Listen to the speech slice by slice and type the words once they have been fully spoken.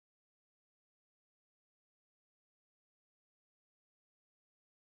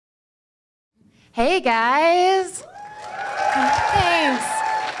Hey guys. Thanks.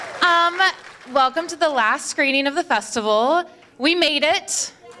 Welcome to the last screening of the festival. We made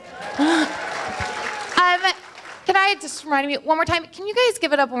it. Can I just remind you one more time? Can you guys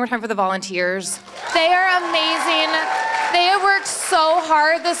give it up one more time for the volunteers? They are amazing. They have worked so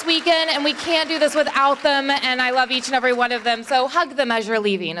hard this weekend, and we can't do this without them, and I love each and every one of them, so hug them as you're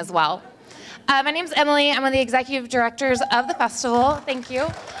leaving as well. My name's Emily. I'm one of the executive directors of the festival. Thank you.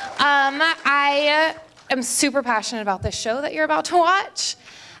 I am super passionate about this show that you're about to watch.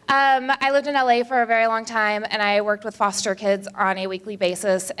 I lived in LA for a very long time, and I worked with foster kids on a weekly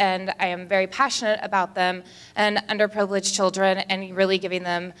basis, and I am very passionate about them and underprivileged children and really giving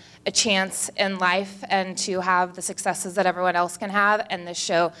them a chance in life and to have the successes that everyone else can have, and this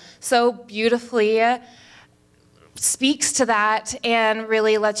show so beautifully speaks to that and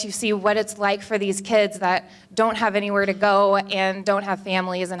really lets you see what it's like for these kids that don't have anywhere to go and don't have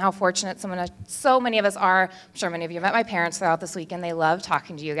families, and how fortunate so many of us are. I'm sure many of you met my parents throughout this weekend. They love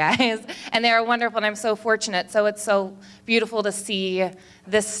talking to you guys, and they are wonderful, and I'm so fortunate. So it's so beautiful to see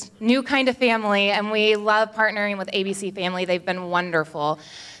this new kind of family, and we love partnering with ABC Family. They've been wonderful.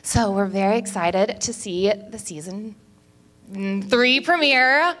 So we're very excited to see the season 3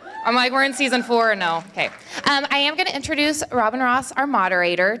 premiere. I'm like, we're in season 4? No, okay. I am gonna introduce Robyn Ross, our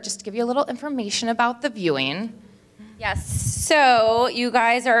moderator, just to give you a little information about the viewing. Yes, so you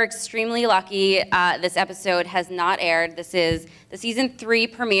guys are extremely lucky. This episode has not aired. This is the season 3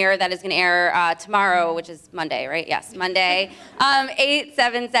 premiere that is gonna air tomorrow, which is Monday, right? Yes, Monday, 8,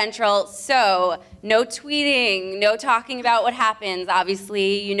 7 Central. So no tweeting, no talking about what happens.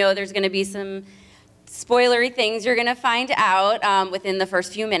 Obviously, you know there's gonna be some spoilery things you're gonna find out within the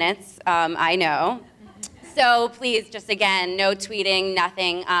first few minutes, I know. So please, just again, no tweeting,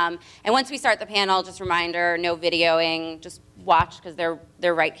 nothing. And once we start the panel, just reminder, no videoing, just watch because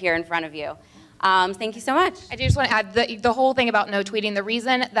they're right here in front of you. Thank you so much. I do just want to add the whole thing about no tweeting. The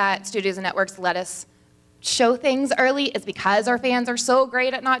reason that studios and networks let us show things early is because our fans are so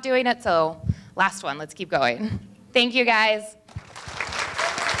great at not doing it. So last one, let's keep going. Thank you guys.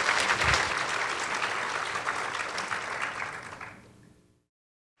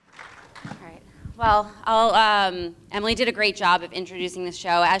 Well, Emily did a great job of introducing the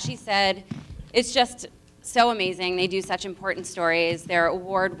show. As she said, it's just so amazing. They do such important stories. They're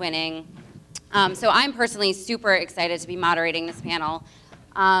award-winning. So I'm personally super excited to be moderating this panel.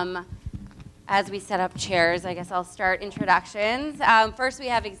 As we set up chairs, I guess I'll start introductions. First, we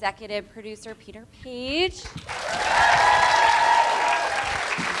have executive producer Peter Paige.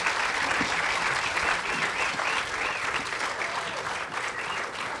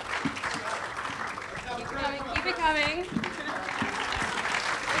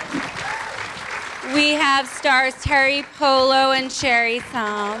 We have stars Teri Polo and Sherri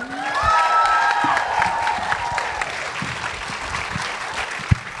Saum.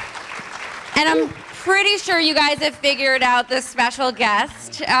 And I'm pretty sure you guys have figured out this special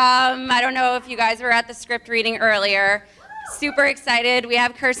guest. I don't know if you guys were at the script reading earlier. Super excited. We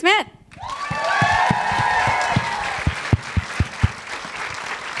have Kerr Smith.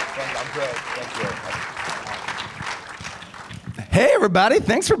 I'm good. Thank you. Hey, everybody.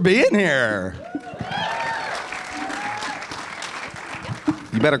 Thanks for being here.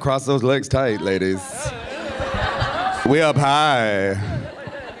 You better cross those legs tight, ladies. We up high.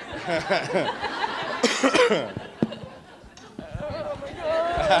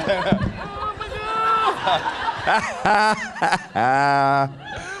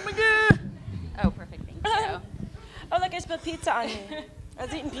 Oh, perfect. Thank you. Oh, look, I spilled pizza on me. I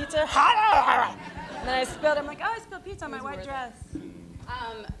was eating pizza. And then I spilled. I'm like, oh, I spilled pizza on my white dress.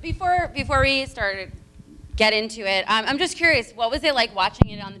 Before we get into it, I'm just curious, what was it like watching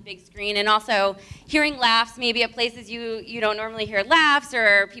it on the big screen, and also hearing laughs maybe at places you don't normally hear laughs,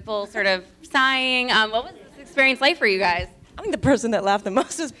 or people sort of sighing? What was this experience like for you guys? I think the person that laughed the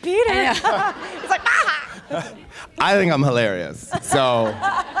most was Peter. He's like, ah! I think I'm hilarious, so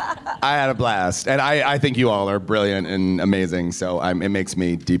I had a blast. And I think you all are brilliant and amazing, so it makes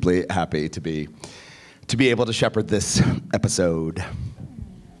me deeply happy to be able to shepherd this episode.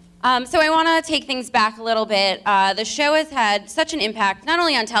 So I want to take things back a little bit. The show has had such an impact, not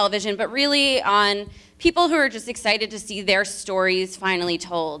only on television, but really on people who are just excited to see their stories finally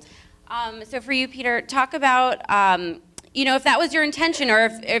told. So for you, Peter, talk about you know, if that was your intention, or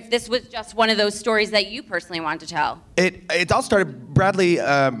if this was just one of those stories that you personally wanted to tell. It all started, Bradley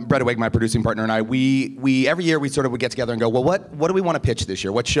Bredeweg, my producing partner, and I, we every year we sort of would get together and go, well, what do we want to pitch this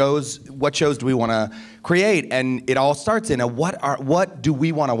year? What shows do we want to create? And it all starts in what do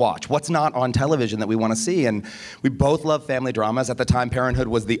we want to watch? What's not on television that we want to see? And we both love family dramas. At the time, Parenthood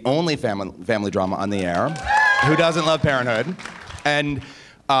was the only family drama on the air. Who doesn't love Parenthood? And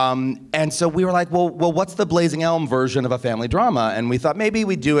so we were like, well, what's the Blazing Elm version of a family drama? And we thought maybe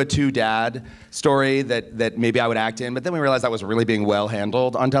we'd do a two-dad story that maybe I would act in, but then we realized that was really being well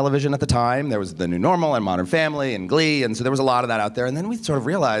handled on television at the time. There was The New Normal and Modern Family and Glee, and so there was a lot of that out there. And then we sort of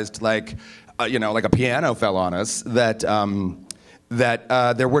realized, like a piano fell on us, that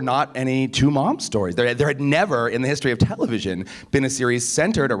there were not any two mom stories. There had never in the history of television been a series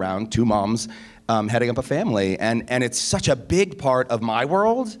centered around two moms heading up a family, and it's such a big part of my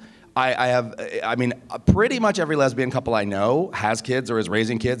world. I mean, pretty much every lesbian couple I know has kids, or is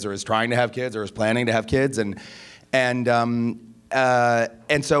raising kids, or is trying to have kids, or is planning to have kids, and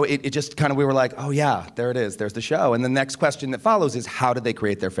so it just kind of, we were like, oh yeah, there it is, there's the show. And the next question that follows is, how did they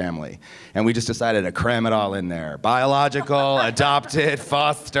create their family? And we just decided to cram it all in there. Biological, adopted,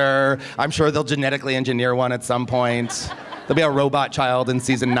 foster. I'm sure they'll genetically engineer one at some point. There'll be a robot child in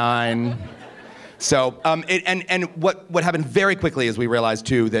season 9. So, what happened very quickly is we realized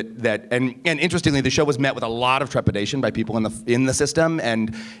too that interestingly, the show was met with a lot of trepidation by people in the system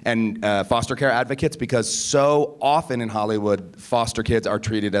and foster care advocates, because so often in Hollywood, foster kids are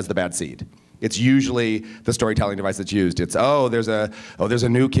treated as the bad seed. It's usually the storytelling device that's used. It's, there's a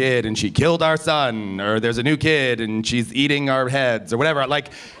new kid and she killed our son, or there's a new kid and she's eating our heads, or whatever.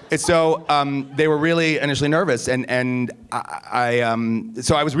 So they were really initially nervous, and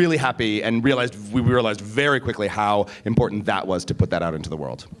so I was really happy, and we realized very quickly how important that was to put that out into the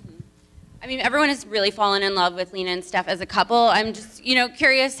world. I mean, everyone has really fallen in love with Lena and Steph as a couple. I'm just,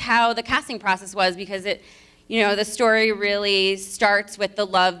 curious how the casting process was, because the story really starts with the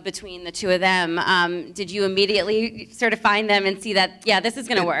love between the two of them. Did you immediately sort of find them and see that, yeah, this is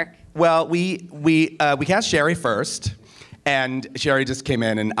going to work? Well, we cast Sherri first. And Sherri just came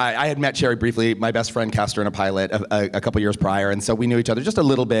in, and I had met Sherri briefly. My best friend cast her in a pilot a couple years prior, and so we knew each other just a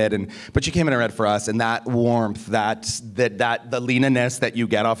little bit. But she came in and read for us, and that warmth, that the Lena-ness that you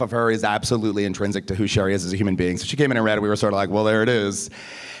get off of her is absolutely intrinsic to who Sherri is as a human being. So she came in and read, and we were sort of like, well, there it is.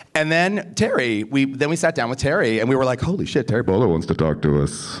 And then Teri, we sat down with Teri, and we were like, holy shit, Teri Polo wants to talk to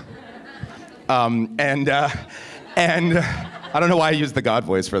us. And I don't know why I used the God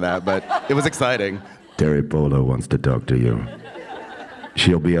voice for that, but it was exciting. Teri Polo wants to talk to you.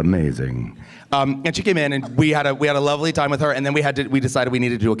 She'll be amazing. And she came in, and we had a lovely time with her, and then we decided we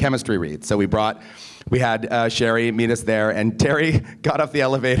needed to do a chemistry read. So we had Sherri meet us there, and Teri got off the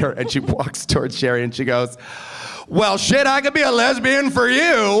elevator, and she walks towards Sherri, and she goes, well, shit, I could be a lesbian for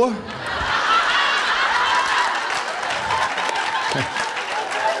you.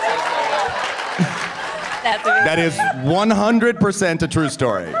 That is 100% a true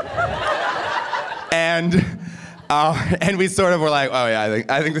story. And we sort of were like, oh yeah,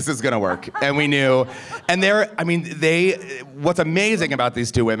 I think this is gonna work. And we knew. And what's amazing about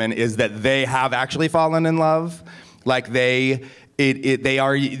these two women is that they have actually fallen in love. Like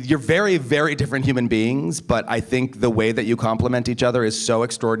you're very, very different human beings, but I think the way that you complement each other is so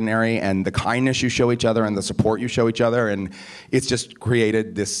extraordinary, and the kindness you show each other and the support you show each other, and it's just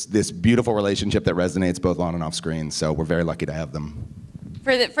created this beautiful relationship that resonates both on and off screen. So we're very lucky to have them.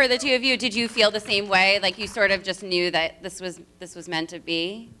 For the two of you, did you feel the same way? Like you sort of just knew that this was meant to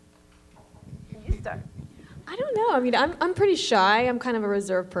be? You start. I don't know. I mean, I'm pretty shy. I'm kind of a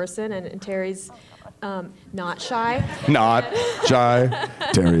reserved person, and Teri's not shy. Not shy.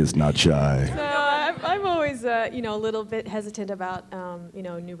 Teri is not shy. So I'm always, a little bit hesitant about,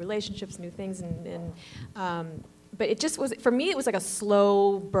 new relationships, new things, but it just was, for me, it was like a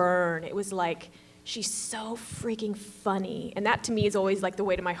slow burn. It was like, she's so freaking funny. And that to me is always like the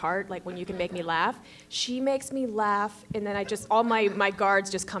way to my heart, like when you can make me laugh. She makes me laugh, and then all my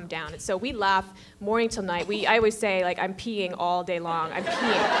guards just come down. And so we laugh morning till night. I always say, like, I'm peeing all day long. I'm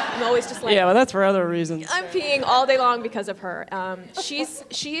peeing. I'm always just like... Yeah, well, that's for other reasons. I'm peeing all day long because of her.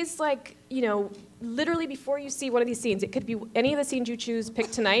 She's like, literally before you see one of these scenes, it could be any of the scenes you choose, pick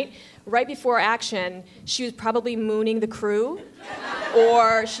tonight, right before action, she was probably mooning the crew,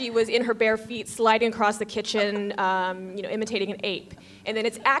 or she was in her bare feet sliding across the kitchen, imitating an ape. And then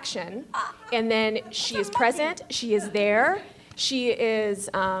it's action, and then she is present, she is there, She is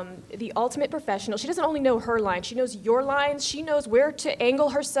the ultimate professional. She doesn't only know her lines, she knows your lines. She knows where to angle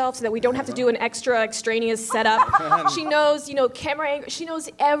herself so that we don't have to do an extra extraneous setup. She knows, camera angle. She knows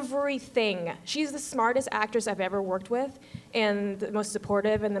everything. She's the smartest actress I've ever worked with, and the most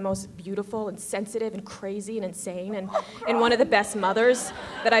supportive and the most beautiful and sensitive and crazy and insane, and one of the best mothers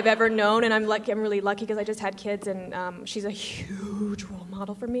that I've ever known. And I'm really lucky because I just had kids, and she's a huge role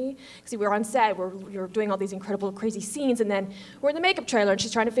model for me. See, we were on set, we were doing all these incredible, crazy scenes, and then we're in the makeup trailer, and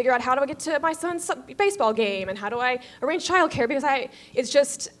she's trying to figure out how do I get to my son's baseball game, and how do I arrange childcare, because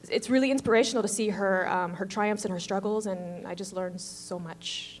it's really inspirational to see her her triumphs and her struggles, and I just learned so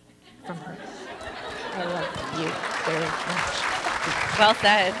much from her. I love you very much. Well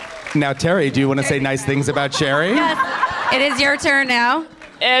said. Now, Teri, do you want to say nice things about Sherri? Yes. It is your turn now.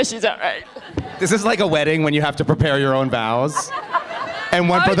 Yeah, she's all right. This is like a wedding when you have to prepare your own vows. And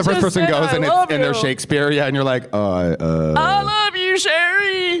the first person goes and they're Shakespeare, and you're like, I love you,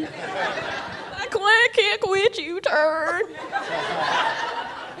 Sherri. I can't quit you, turn.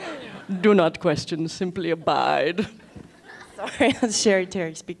 Do not question, simply abide. Sorry, that's Sherri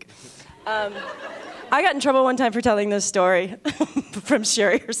Teri speak. I got in trouble one time for telling this story from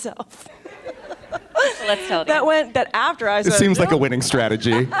Sherri herself. Let's tell it. That after I said, It seems like a winning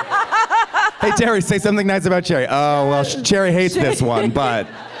strategy. Hey, Teri, say something nice about Sherri. Oh, well, Sherri hates this one, but...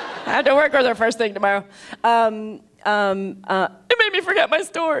 I have to work with her first thing tomorrow. It made me forget my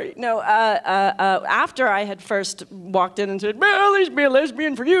story. No, after I had first walked in and said, well, there's be a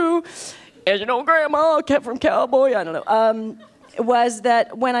lesbian for you, as you know, Grandma, kept from Cowboy, I don't know, was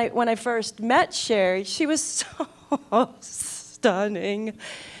that when I first met Sherri, she was so stunning.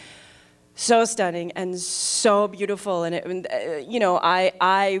 So stunning and so beautiful, and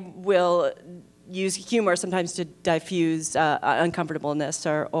I will use humor sometimes to diffuse uncomfortableness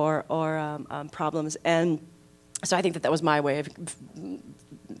or problems, and so I think that was my way of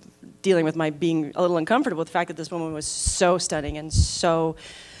dealing with my being a little uncomfortable with the fact that this woman was so stunning and so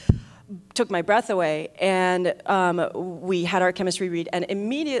took my breath away. And we had our chemistry read, and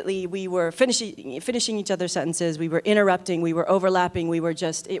immediately we were finishing each other's sentences. We were interrupting. We were overlapping. It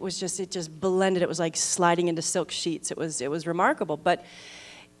just blended. It was like sliding into silk sheets. It was remarkable. But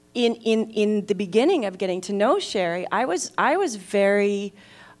in the beginning of getting to know Sherri, I was very.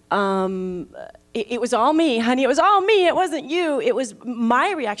 It was all me, honey. It was all me. It wasn't you. It was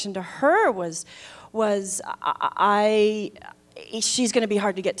my reaction to her was she's going to be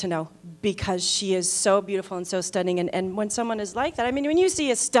hard to get to know because she is so beautiful and so stunning. And when someone is like that, I mean, when you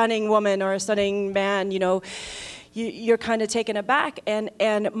see a stunning woman or a stunning man, you're kind of taken aback.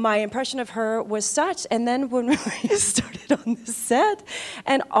 And my impression of her was such. And then when we started on the set,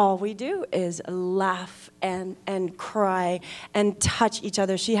 and all we do is laugh and cry and touch each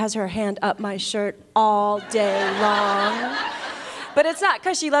other. She has her hand up my shirt all day long. But it's not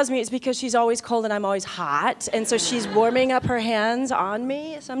because she loves me, it's because she's always cold and I'm always hot. And so she's warming up her hands on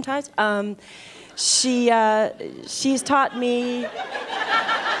me sometimes. She's taught me...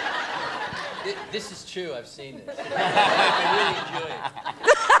 This is true, I've seen this. I really enjoy it.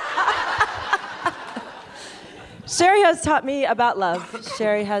 Sherri has taught me about love.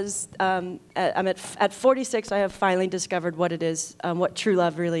 Sherri has, I'm at 46, I have finally discovered what it is, what true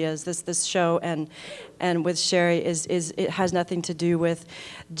love really is. This show and with Sherri it has nothing to do with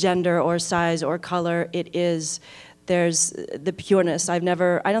gender or size or color. There's the pureness. I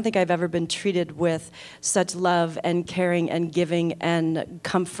don't think I've ever been treated with such love and caring and giving and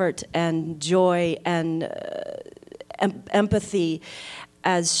comfort and joy and empathy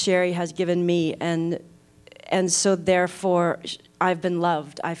as Sherri has given me. And so therefore, I've been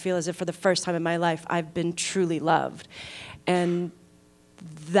loved. I feel as if for the first time in my life, I've been truly loved. And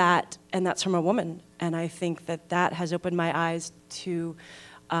that's from a woman. And I think that has opened my eyes to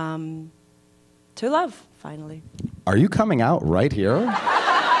love, finally. Are you coming out right here?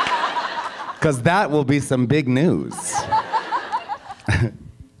 Because that will be some big news.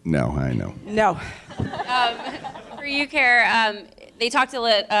 No, I know. No. For you, Kerr, they talked a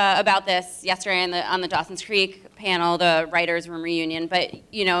little about this yesterday on the Dawson's Creek panel, the writers' room reunion. But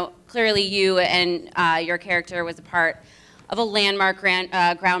clearly, you and your character was a part of a landmark,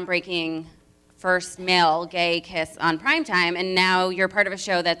 groundbreaking first male gay kiss on primetime, and now you're part of a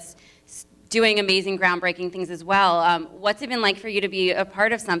show that's doing amazing, groundbreaking things as well. What's it been like for you to be a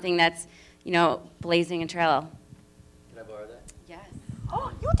part of something that's, blazing a trail? Can I borrow that? Yes.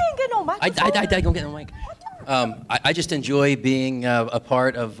 Oh, you didn't get no microphone. I don't get no mic. I just enjoy being a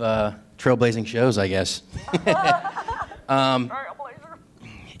part of trailblazing shows, I guess.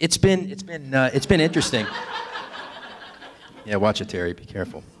 It's been interesting. Yeah, watch it, Teri. Be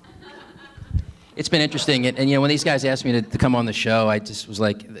careful. it's been interesting. And you know, when these guys asked me to come on the show, I just was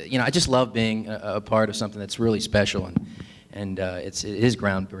like, you know, I just love being a part of something that's really special. And it is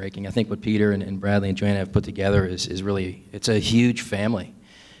groundbreaking. I think what Peter and Bradley and Joanna have put together is really, it's a huge family.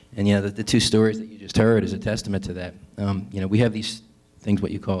 And you know, the two stories that you just heard is a testament to that. You know, we have these things,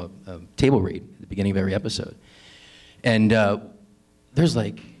 what you call a table read at the beginning of every episode. And there's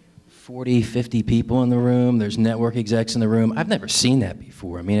like 40, 50 people in the room. There's network execs in the room. I've never seen that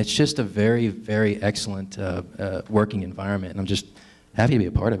before. I mean, it's just a very, very excellent working environment. And I'm just happy to be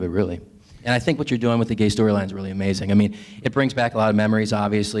a part of it, really. And I think what you're doing with the gay storyline is really amazing. I mean, it brings back a lot of memories,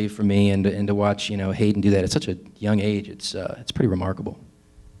 obviously, for me, and to watch, you know, Hayden do that at such a young age, it's pretty remarkable.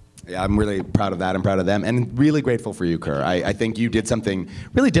 Yeah, I'm really proud of that. I'm proud of them, and really grateful for you, Kerr. I think you did something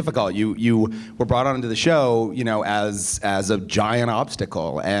really difficult. You were brought onto the show, you know, as a giant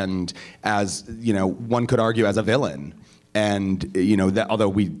obstacle, and as, you know, one could argue as a villain. And you know, that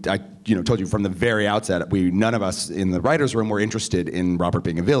although I told you from the very outset, none of us in the writers' room were interested in Robert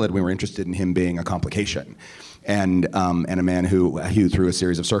being a villain. We were interested in him being a complication. And a man who through a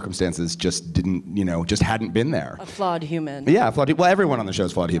series of circumstances just didn't, you know, just hadn't been there. A flawed human. Yeah, well, everyone on the show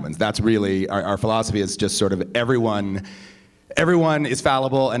is flawed humans. That's really our philosophy, is just sort of everyone is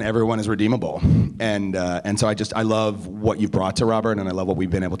fallible and everyone is redeemable. And so I love what you've brought to Robert, and I love what we've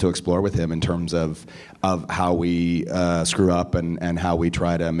been able to explore with him in terms of how we screw up and how we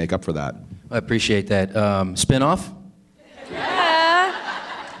try to make up for that. I appreciate that. Spinoff?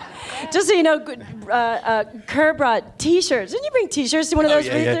 Just so you know, Kerr brought T-shirts. Didn't you bring T-shirts to one of those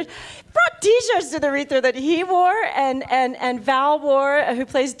read-throughs? Brought T-shirts to the read-through that he wore and Val wore, who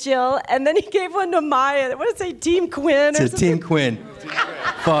plays Jill, and then he gave one to Maya. What did it say, Team Quinn? It's Team Quinn.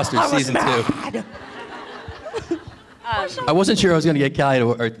 Foster, season 2. I wasn't sure I was going to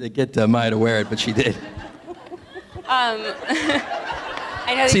get Maya to wear it, but she did.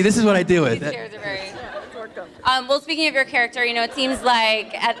 I know. See, this is what I do with these chairs are very. Well, speaking of your character, you know, it seems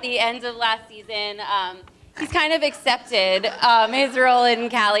like at the end of last season, he's kind of accepted his role in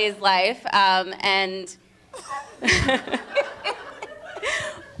Callie's life, and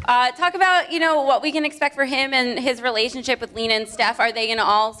talk about, you know, what we can expect for him and his relationship with Lena and Steph. Are they going to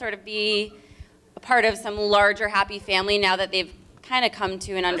all sort of be a part of some larger happy family now that they've kind of come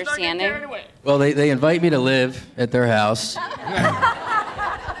to an understanding? Well, they invite me to live at their house.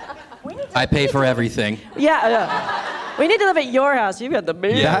 I pay for everything. Yeah. We need to live at your house. You've got the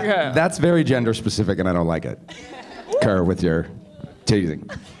big house. That's very gender specific, and I don't like it. Kerr, with your teasing.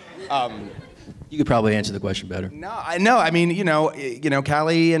 You could probably answer the question better. No. I mean, you know,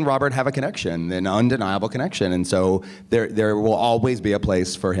 Callie and Robert have a connection, an undeniable connection, and so there will always be a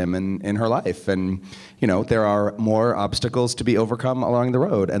place for him in her life, and you know, there are more obstacles to be overcome along the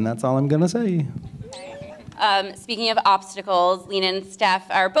road, and that's all I'm gonna say. Speaking of obstacles, Lena and Steph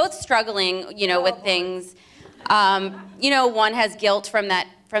are both struggling, you know, with things. You know, one has guilt from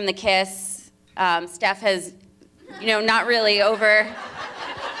the kiss. Steph has, you know, not really over.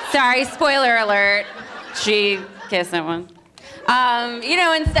 Sorry, spoiler alert. She kissed someone. You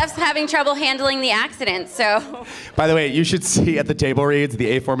know, and Steph's having trouble handling the accident, so. By the way, you should see at the table reads,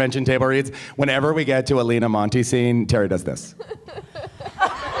 the aforementioned table reads, whenever we get to a Lena Monty scene, Teri does this.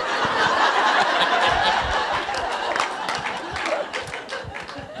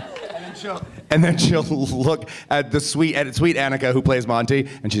 And then she'll look at sweet Annika, who plays Monty,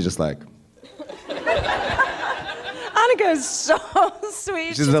 and she's just like. Annika is so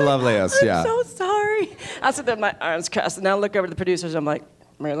sweet. She's the loveliest, I'm yeah. so sorry. I sit there with my arms crossed, and now I look over to the producers, I'm like,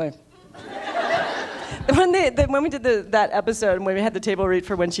 really? When we did that episode, and when we had the table read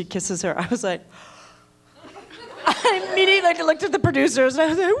for when she kisses her, I was like, I immediately looked at the producers, and I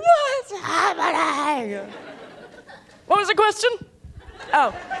was like, what's happening? What was the question?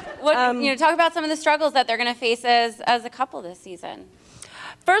 Oh. You know, talk about some of the struggles that they're going to face as a couple this season.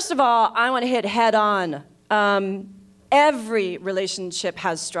 First of all, I want to hit head on. Every relationship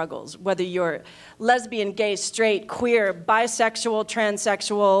has struggles, whether you're lesbian, gay, straight, queer, bisexual,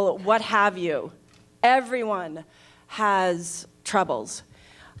 transsexual, what have you. Everyone has troubles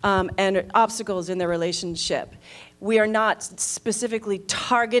and obstacles in their relationship. We are not specifically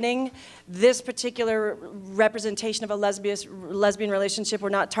targeting this particular representation of a lesbian relationship. We're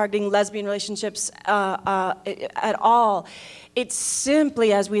not targeting lesbian relationships at all. It's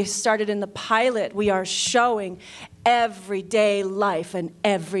simply, as we started in the pilot, we are showing everyday life and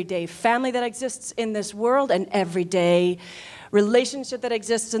everyday family that exists in this world and everyday relationship that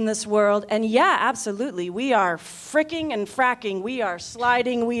exists in this world. And yeah, absolutely, we are fricking and fracking. We are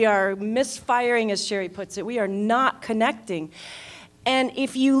sliding. We are misfiring, as Sherri puts it. We are not connecting. And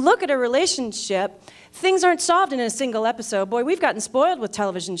if you look at a relationship things aren't solved in a single episode. Boy, we've gotten spoiled with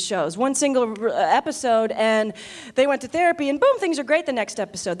television shows. One single episode and they went to therapy and boom, things are great the next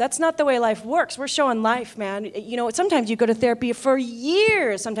episode. That's not the way life works. We're showing life, man. You know, sometimes you go to therapy for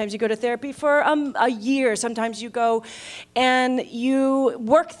years. Sometimes you go to therapy for a year. Sometimes you go and you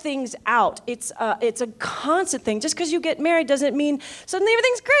work things out. It's a constant thing. Just because you get married doesn't mean suddenly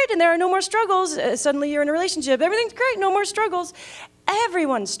everything's great and there are no more struggles. Suddenly you're in a relationship, everything's great, no more struggles.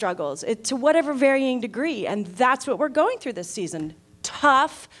 Everyone struggles to whatever varying degree, and that's what we're going through this season.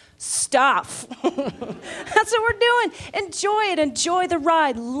 Tough stuff. That's what we're doing. Enjoy it. Enjoy the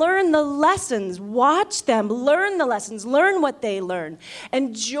ride. Learn the lessons. Watch them. Learn the lessons. Learn what they learn.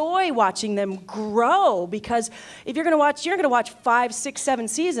 Enjoy watching them grow, because if you're going to watch 5, 6, 7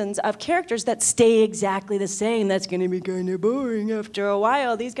 seasons of characters that stay exactly the same. That's going to be kind of boring after a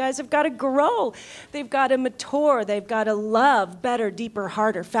while. These guys have got to grow. They've got to mature. They've got to love better, deeper,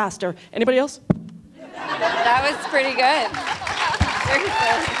 harder, faster. Anybody else? That was pretty good.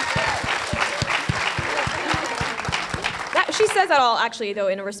 She says that all actually, though,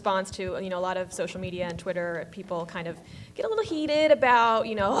 in a response to, you know, a lot of social media and Twitter, people kind of get a little heated about,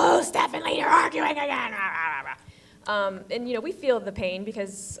 you know, oh, Steph and Lee are arguing again. And, you know, we feel the pain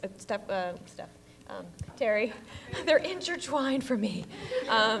because Teri, they're intertwined for me.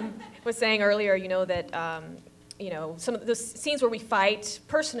 Was saying earlier, you know, that, you know, some of those scenes where we fight,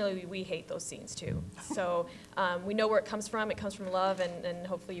 personally, we hate those scenes too. So we know where it comes from. It comes from love, and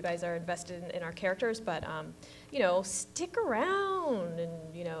hopefully you guys are invested in our characters. But, you know, stick around and,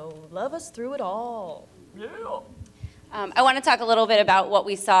 you know, love us through it all. Yeah. I want to talk a little bit about what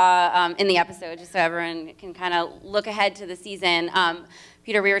we saw in the episode, just so everyone can kind of look ahead to the season.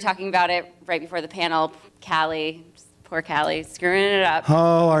 Peter, we were talking about it right before the panel. Callie, poor Callie, screwing it up.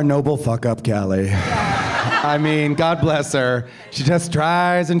 Oh, our noble fuck up Callie. Yeah. I mean, God bless her. She just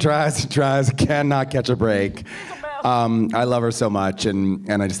tries and tries and tries, cannot catch a break. I love her so much, and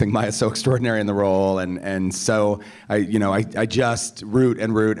I just think Maya's so extraordinary in the role, and so I just root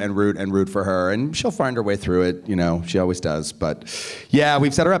and root and root and root for her, and she'll find her way through it. You know, she always does. But yeah,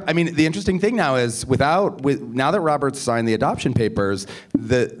 we've set her up. I mean, the interesting thing now is now that Robert's signed the adoption papers,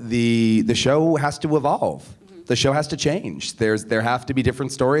 the show has to evolve. The show has to change. There have to be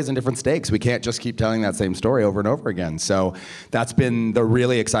different stories and different stakes. We can't just keep telling that same story over and over again. So that's been the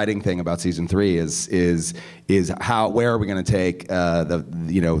really exciting thing about season 3 is where are we going to take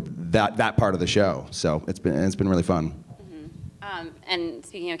that part of the show. So it's been really fun. Mm-hmm. And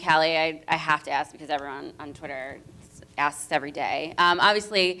speaking of Callie, I have to ask because everyone on Twitter asks every day.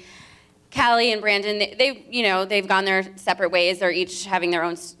 Obviously, Callie and Brandon, they've gone their separate ways. They're each having their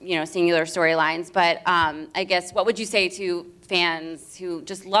own, singular storylines. But I guess, what would you say to fans who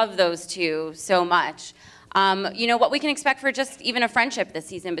just love those two so much? What we can expect for just even a friendship this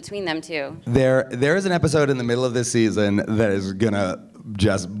season between them two. There is an episode in the middle of this season that is gonna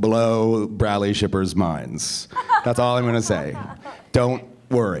just blow Bradley shippers' minds. That's all I'm gonna say. Don't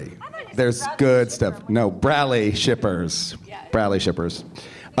worry. There's good stuff. No, Bradley shippers. Bradley shippers.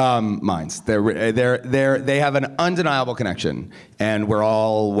 Minds. They have an undeniable connection, and we're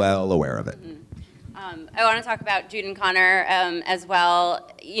all well aware of it. I want to talk about Jude and Connor as well.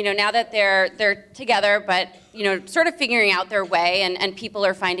 Now that they're together, but sort of figuring out their way, and people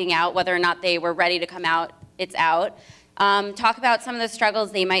are finding out whether or not they were ready to come out. It's out. Talk about some of the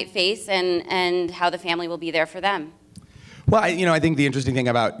struggles they might face, and how the family will be there for them. Well, I think the interesting thing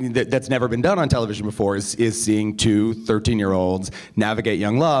about that's never been done on television before is seeing two 13-year-olds navigate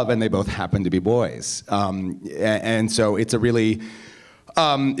young love, and they both happen to be boys, and so it's a really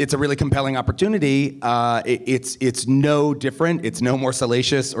compelling opportunity. It's no different. It's no more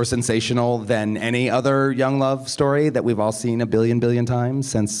salacious or sensational than any other young love story that we've all seen a billion times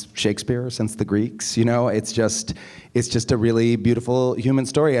since Shakespeare, since the Greeks. It's just a really beautiful human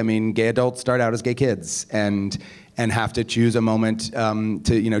story. I mean, gay adults start out as gay kids and have to choose a moment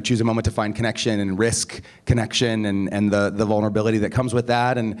to find connection and risk connection and the vulnerability that comes with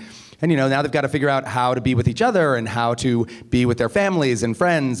that. And now they've got to figure out how to be with each other and how to be with their families and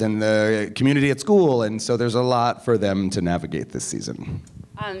friends and the community at school. And so there's a lot for them to navigate this season.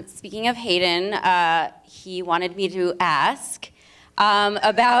 Speaking of Hayden, he wanted me to ask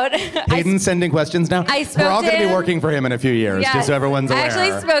about... Hayden's sending questions now? We're all going to be working for him in a few years, just so everyone's aware. I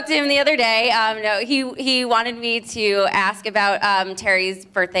actually spoke to him the other day. He wanted me to ask about Teri's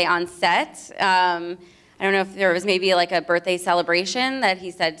birthday on set. I don't know if there was maybe like a birthday celebration that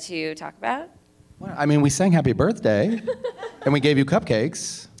he said to talk about. Well, I mean, we sang happy birthday, and we gave you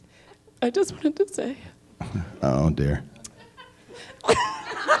cupcakes. I just wanted to say... Oh, dear.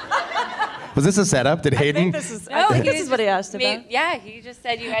 Was this a setup? Did Hayden? I think this is what he asked about. Yeah, he just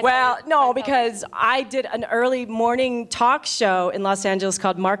said you guys. Well, no, because I did an early morning talk show in Los Angeles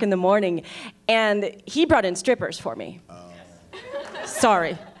called Mark in the Morning, and he brought in strippers for me.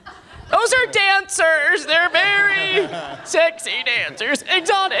 Sorry. Those are dancers. They're very sexy dancers.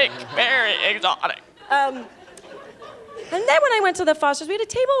 Exotic. Very exotic. And then when I went to the Fosters, we had a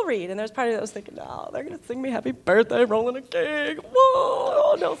table read, and there was part of me that was thinking, oh, they're going to sing me happy birthday, rolling a cake. Whoa,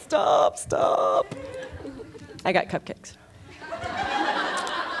 oh, no, stop. I got cupcakes.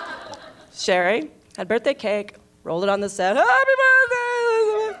 Sherri had birthday cake, rolled it on the set. Happy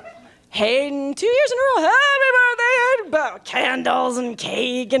birthday! Hayden, 2 years in a row, happy birthday! Candles and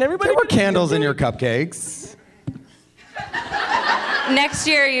cake, and everybody. There were candles in your cupcakes. Next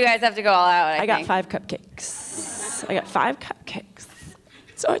year, you guys have to go all out. I got 5 cupcakes.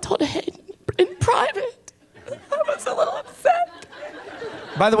 So I told Hayden in private. I was a little upset.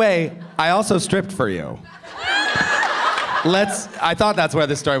 By the way, I also stripped for you. I thought that's where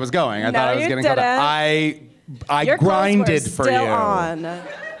this story was going. I thought I was getting caught up. I Your grinded clothes for were still you. On.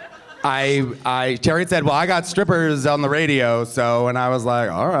 Terry said, well, I got strippers on the radio, and I was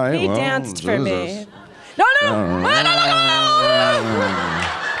like, all right. He well, danced for me. Jesus. No.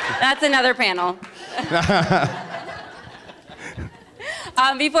 That's another panel.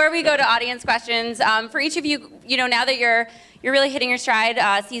 Before we go to audience questions, for each of you, now that you're really hitting your stride,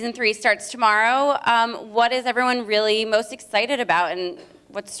 season 3 starts tomorrow. What is everyone really most excited about, and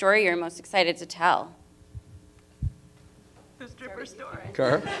what story you're most excited to tell? The stripper story.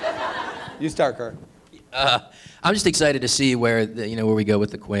 Kerr? You start, Kerr. I'm just excited to see where we go with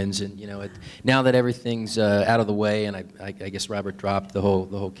the Quins, and now that everything's out of the way, and I guess Robert dropped the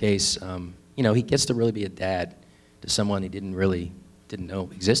whole case. He gets to really be a dad to someone he didn't know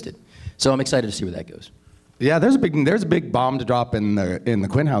existed. So I'm excited to see where that goes. Yeah, there's a big bomb to drop in the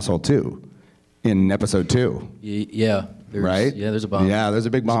Quinn household too, in episode 2. Yeah. Right? Yeah, there's a bomb. Yeah, there's a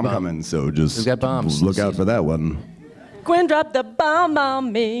big bomb coming. So just we've got bombs. Look out for that one. Quinn dropped the bomb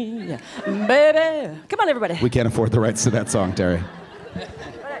on me, baby. Come on, everybody. We can't afford the rights to that song, Teri.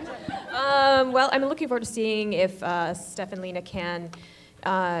 Well, I'm looking forward to seeing if Steph and Lena can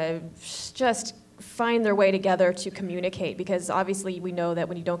just find their way together to communicate, because obviously we know that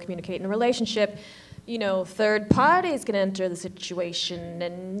when you don't communicate in a relationship, third parties can enter the situation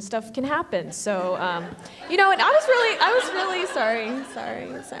and stuff can happen. So, and I was really sorry.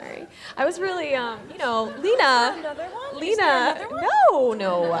 I was really, Lena, no.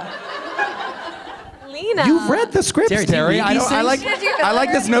 Lena. You've read the script, Teri. I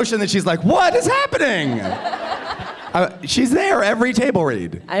like this notion that she's like, what is happening? She's there every table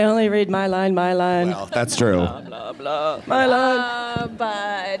read. I only read my line. Well, that's true. Blah, blah. My line.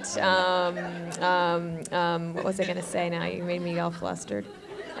 What was I going to say now? You made me all flustered.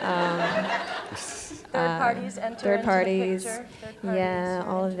 Third parties enter third parties, into the picture. Third parties, yeah,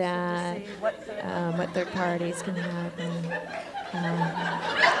 all of that. What third parties can happen.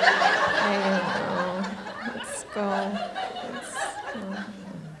 I don't know. Let's go.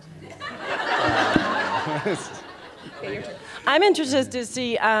 I'm interested to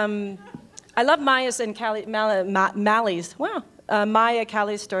see. I love Maya's and Mally's. Wow. Maya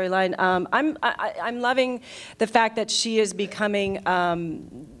Callie's storyline. I'm loving the fact that she is becoming,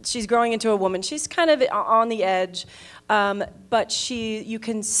 she's growing into a woman. She's kind of on the edge, but you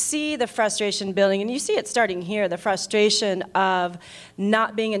can see the frustration building, and you see it starting here, the frustration of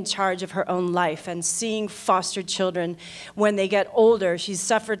not being in charge of her own life and seeing foster children when they get older. She's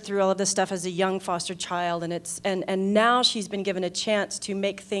suffered through all of this stuff as a young foster child, and now she's been given a chance to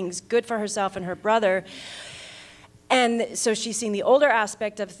make things good for herself and her brother. And so she's seeing the older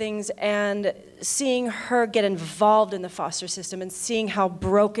aspect of things and seeing her get involved in the foster system and seeing how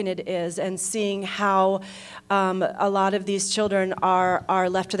broken it is and seeing how a lot of these children are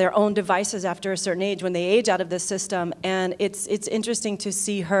left to their own devices after a certain age when they age out of the system. And it's interesting to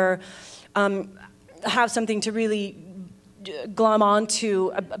see her have something to really glom onto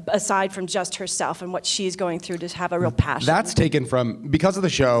aside from just herself and what she's going through, to have a real passion. That's taken from, because of the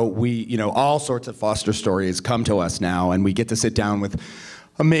show, we, all sorts of foster stories come to us now, and we get to sit down with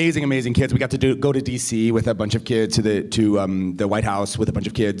amazing kids. We got to go to DC with a bunch of kids to the White House with a bunch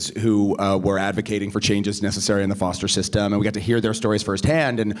of kids who were advocating for changes necessary in the foster system, and we got to hear their stories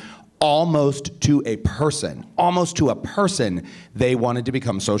firsthand. And almost to a person, they wanted to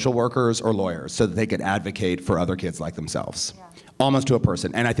become social workers or lawyers so that they could advocate for other kids like themselves. Yeah. Almost to a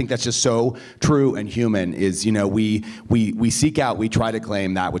person. And I think that's just so true and human, is, we seek out, we try to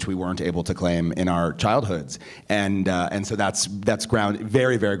claim that which we weren't able to claim in our childhoods. And so that's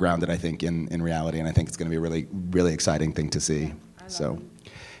very, very grounded, I think, in reality. And I think it's going to be a really, really exciting thing to see. So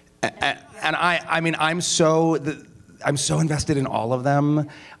And I mean, I'm so invested in all of them.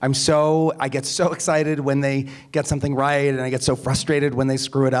 I get so excited when they get something right, and I get so frustrated when they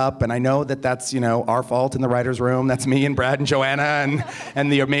screw it up. And I know that that's, our fault in the writer's room. That's me and Brad and Joanna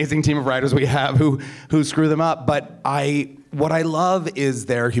and the amazing team of writers we have who screw them up. But what I love is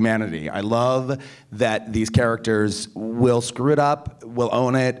their humanity. I love that these characters will screw it up, will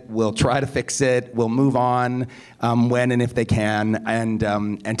own it, will try to fix it, will move on when and if they can. And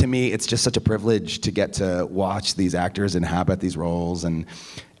to me, it's just such a privilege to get to watch these actors inhabit these roles and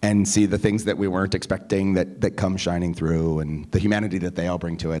see the things that we weren't expecting that come shining through, and the humanity that they all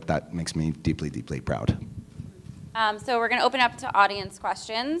bring to it. That makes me deeply, deeply proud. So we're going to open up to audience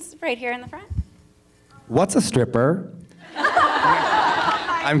questions right here in the front. What's a stripper?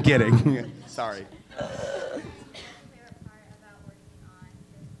 I'm kidding. Sorry.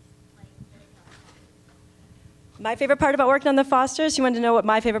 My favorite part about working on the Fosters, you wanted to know what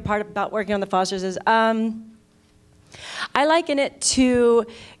my favorite part about working on the Fosters is? I liken it to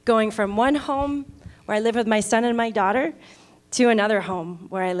going from one home where I live with my son and my daughter to another home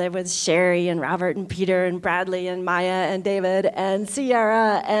where I live with Sherri and Robert and Peter and Bradley and Maya and David and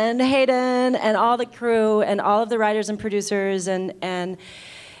Sierra and Hayden and all the crew and all of the writers and producers, and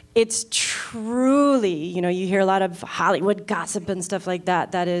it's truly, you hear a lot of Hollywood gossip and stuff like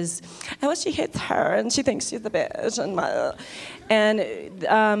that. That is, oh, she hates her and she thinks she's the bitch and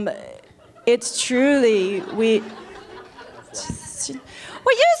it's truly well,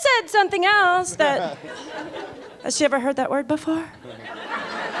 you said something else that. Has she ever heard that word before?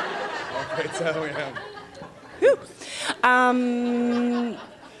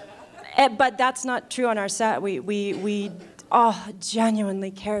 But that's not true on our set. We all genuinely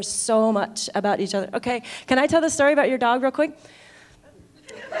care so much about each other. Okay, can I tell the story about your dog real quick?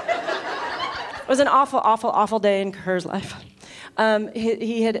 It was an awful, awful, awful day in Kerr's life.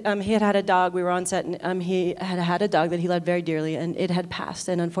 He had had a dog. We were on set, and he had a dog that he loved very dearly, and it had passed.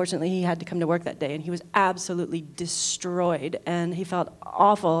 And unfortunately, he had to come to work that day, and he was absolutely destroyed. And he felt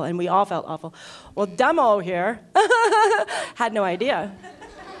awful, and we all felt awful. Well, Demo here had no idea.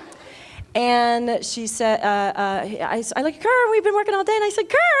 And she said, I like, Kerr, we've been working all day. And I said,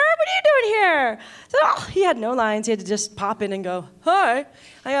 Kerr, what are you doing here? So, he had no lines. He had to just pop in and go, hi.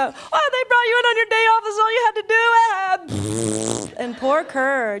 I go, oh, they brought you in on your day off. That's all you had to do. And poor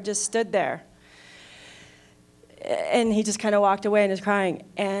Kerr just stood there. And he just kind of walked away and is crying.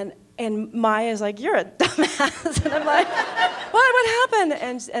 And Maya's like, you're a dumbass. And I'm like, what happened?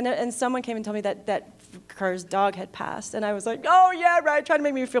 And someone came and told me that Kerr's dog had passed. And I was like, oh, yeah, right, trying to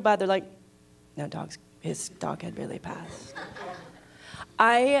make me feel bad. They're like, no, his dog had really passed.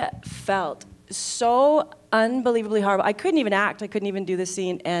 I felt so unbelievably horrible. I couldn't even act. I couldn't even do the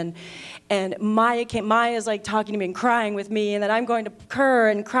scene. And Maya's like talking to me and crying with me. And then I'm going to Kerr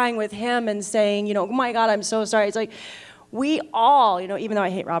and crying with him and saying, oh my God, I'm so sorry. It's like, we all, even though I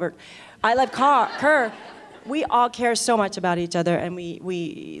hate Robert, I love Kerr. We all care so much about each other, and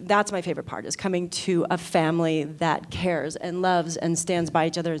that's my favorite part, is coming to a family that cares and loves and stands by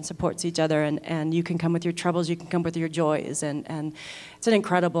each other and supports each other, and you can come with your troubles, you can come with your joys, and it's an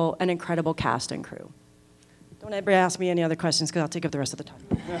incredible cast and crew. Don't ever ask me any other questions, because I'll take up the rest of the time.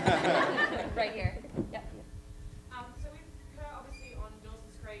 Right here. Yeah. So with Kerr, obviously on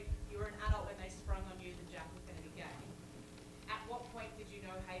Dawson's Creek, you were an adult when they sprung on you that Jack was going to be gay. At what point did you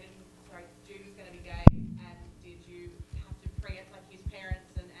know Jude was going to be gay, and did you have to bring it like his parents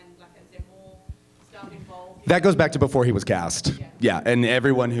and like, is there more stuff involved? That goes back to before he was cast. Yeah, and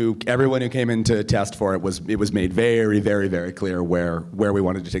everyone who came in to test for it was made very, very, very clear where we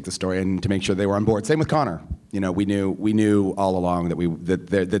wanted to take the story and to make sure they were on board. Same with Connor. We knew all along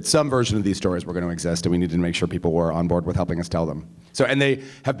that some version of these stories were going to exist, and we needed to make sure people were on board with helping us tell them. So, and they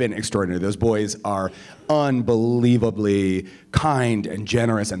have been extraordinary. Those boys are unbelievably kind and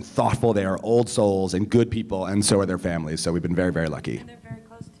generous and thoughtful. They are old souls and good people, and so are their families. So we've been very, very lucky. And they're very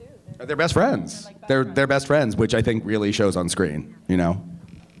close too. They're best friends. They're best friends, which I think really shows on screen.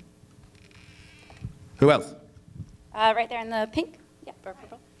 Who else? Right there in the pink. Yeah,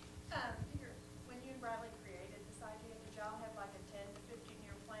 purple. When you and Bradley created this idea, did y'all have like a 10 to 15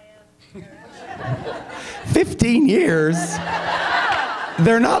 year plan? 15 years?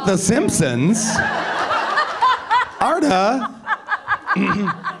 They're not the Simpsons. Arda.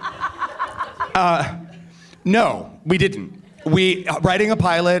 No, we didn't. Writing a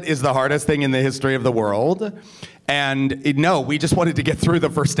pilot is the hardest thing in the history of the world. And no, we just wanted to get through the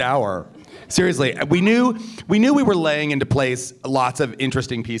first hour. Seriously, we knew we were laying into place lots of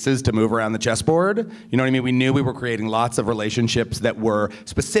interesting pieces to move around the chessboard. You know what I mean? We knew we were creating lots of relationships that were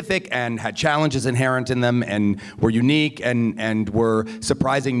specific and had challenges inherent in them and were unique and were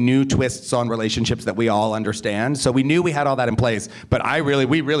surprising new twists on relationships that we all understand. So we knew we had all that in place, but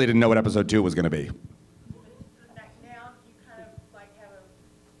we really didn't know what episode 2 was going to be. Now you kind of like have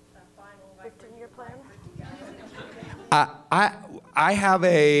a final 15-year plan. I have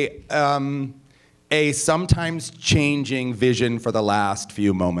a sometimes changing vision for the last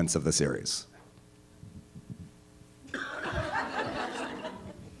few moments of the series.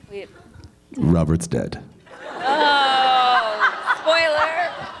 Robert's dead. Oh, spoiler.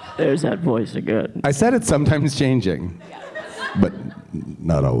 There's that voice again. I said it's sometimes changing, but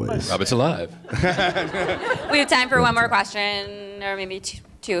not always. Robert's alive. We have time for one more question, or maybe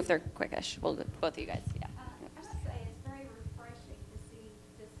two if they're quickish. We'll do both of you guys. Yeah. I have to say, it's very refreshing to see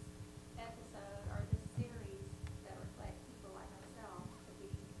this episode or this series that reflect people like ourselves to be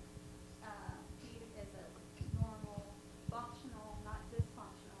viewed as a normal, functional, not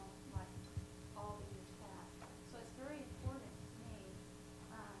dysfunctional like all the years past. So it's very important to me.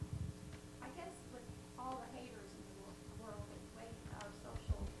 I guess with all the haters in the world, the way our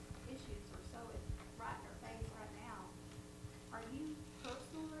social issues are so right in our face right now, are you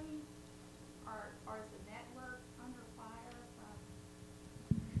personally, or is the network under fire from?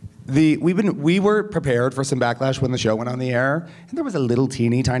 We were prepared for some backlash when the show went on the air, and there was a little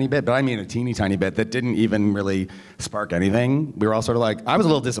teeny tiny bit, but I mean a teeny tiny bit that didn't even really spark anything. We were all sort of like, I was a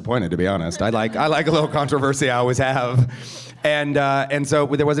little disappointed, to be honest. I like a little controversy, I always have, and so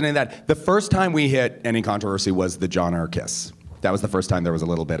there wasn't any of that. The first time we hit any controversy was the John R. kiss. That was the first time there was a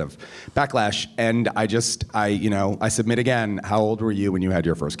little bit of backlash, and I submit again. How old were you when you had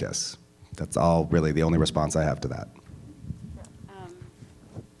your first kiss? That's all really the only response I have to that.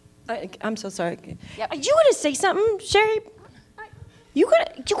 I'm so sorry. Yep. You want to say something, Sherri? You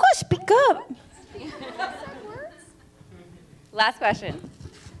gotta speak up. Last question.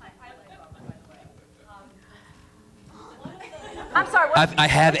 I'm sorry. I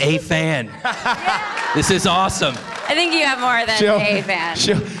have a fan. This is awesome. I think you have more than a fan.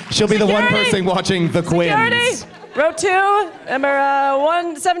 She'll be the one person watching the Security. Quins. Row 2, number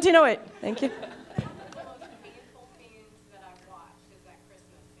 1708. Thank you. Painful scenes that I've watched is that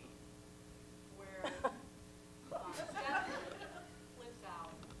Christmas scene where Steph flips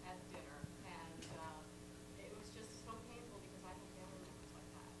out at dinner, and it was just so painful because I have family members like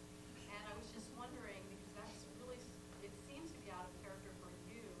that. And I was just wondering, because that's really, it seems to be out of character for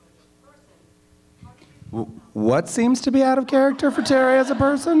you as a person. How do you feel about that? What seems to be out of character for Teri as a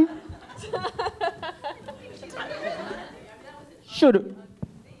person? Should have.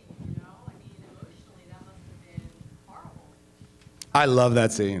 I love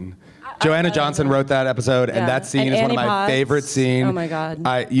that scene. Joanna Johnson wrote that episode, and that scene And is one of Annie my Potts. favorite scenes. Oh my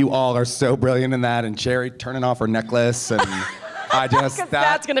God. You all are so brilliant in that, and Sherri turning off her necklace, and I just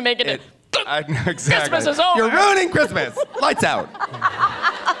that's gonna make it. exactly. Christmas is over. You're ruining Christmas. Lights out.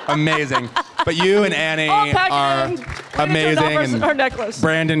 Amazing. But you and Annie All packed are in. amazing. Turned off And her necklace.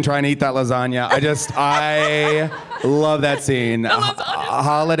 Brandon trying to eat that lasagna. I love that scene.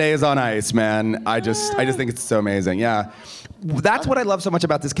 Holidays on Ice, man. I just think it's so amazing. Yeah. That's what I love so much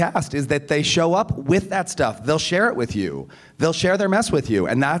about this cast is that they show up with that stuff. They'll share it with you. They'll share their mess with you.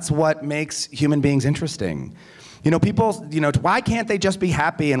 And that's what makes human beings interesting. You know, people, why can't they just be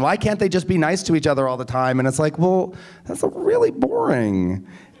happy and why can't they just be nice to each other all the time? And it's like, well, that's really boring.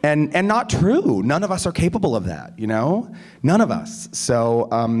 And not true. None of us are capable of that, None of us. So,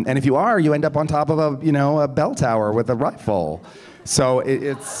 and if you are, you end up on top of a bell tower with a rifle. So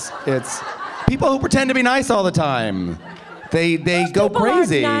it's people who pretend to be nice all the time. They go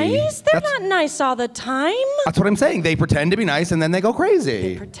crazy. Nice? They're not nice all the time. That's what I'm saying. They pretend to be nice and then they go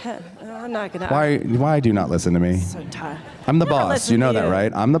crazy. Pretend. I'm not gonna. Why do you not listen to me? So tired. I'm the Never boss. listen You know to that, you.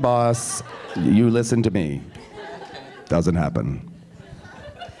 right? I'm the boss. You listen to me. Doesn't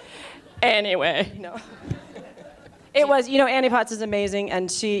Anyway, no. It was, Annie Potts is amazing, and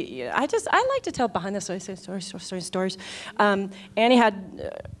I like to tell behind the stories. Annie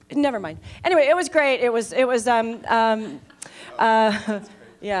had, never mind. Anyway, it was great. It was, yeah.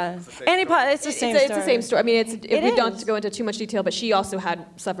 Annie Potts, it's the same story. It's the same story. I mean, we don't have is. to go into too much detail, but she also had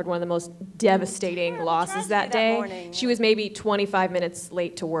suffered one of the most devastating losses that day. morning. She was maybe 25 minutes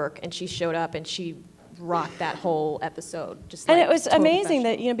late to work, and she showed up, and she rocked that whole episode. And it was amazing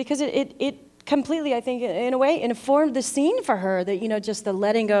that, because it completely, I think, in a way, informed the scene for her. That, you know, just the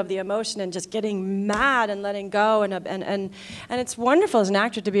letting go of the emotion and just getting mad and letting go, and it's wonderful as an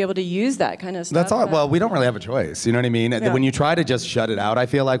actor to be able to use that kind of stuff. That's all. Well, we don't really have a choice. You know what I mean? Yeah. When you try to just shut it out, I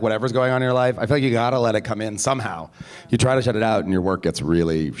feel like whatever's going on in your life, I feel like you gotta let it come in somehow. You try to shut it out, and your work gets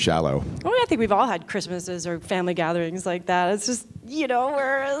really shallow. Well, I think we've all had Christmases or family gatherings like that. It's just, you know,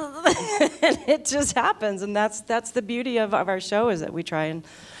 where it just happens, and that's the beauty of our show, is that we try and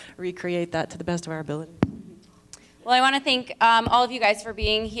recreate that to the best of our ability. Well, I want to thank all of you guys for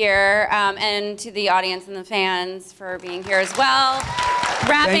being here, and to the audience and the fans for being here as well.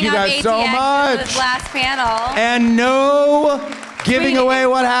 Wrapping Thank you up guys ATX so much. with this last panel. And no giving away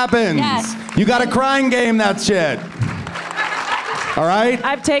what happens. Yes. You got a crying game, that shit. All right?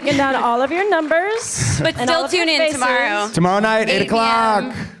 I've taken down all of your numbers. But and all still of your tune in faces. tomorrow. Tomorrow night, 8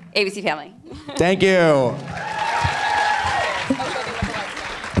 o'clock. ABC Family. Thank you.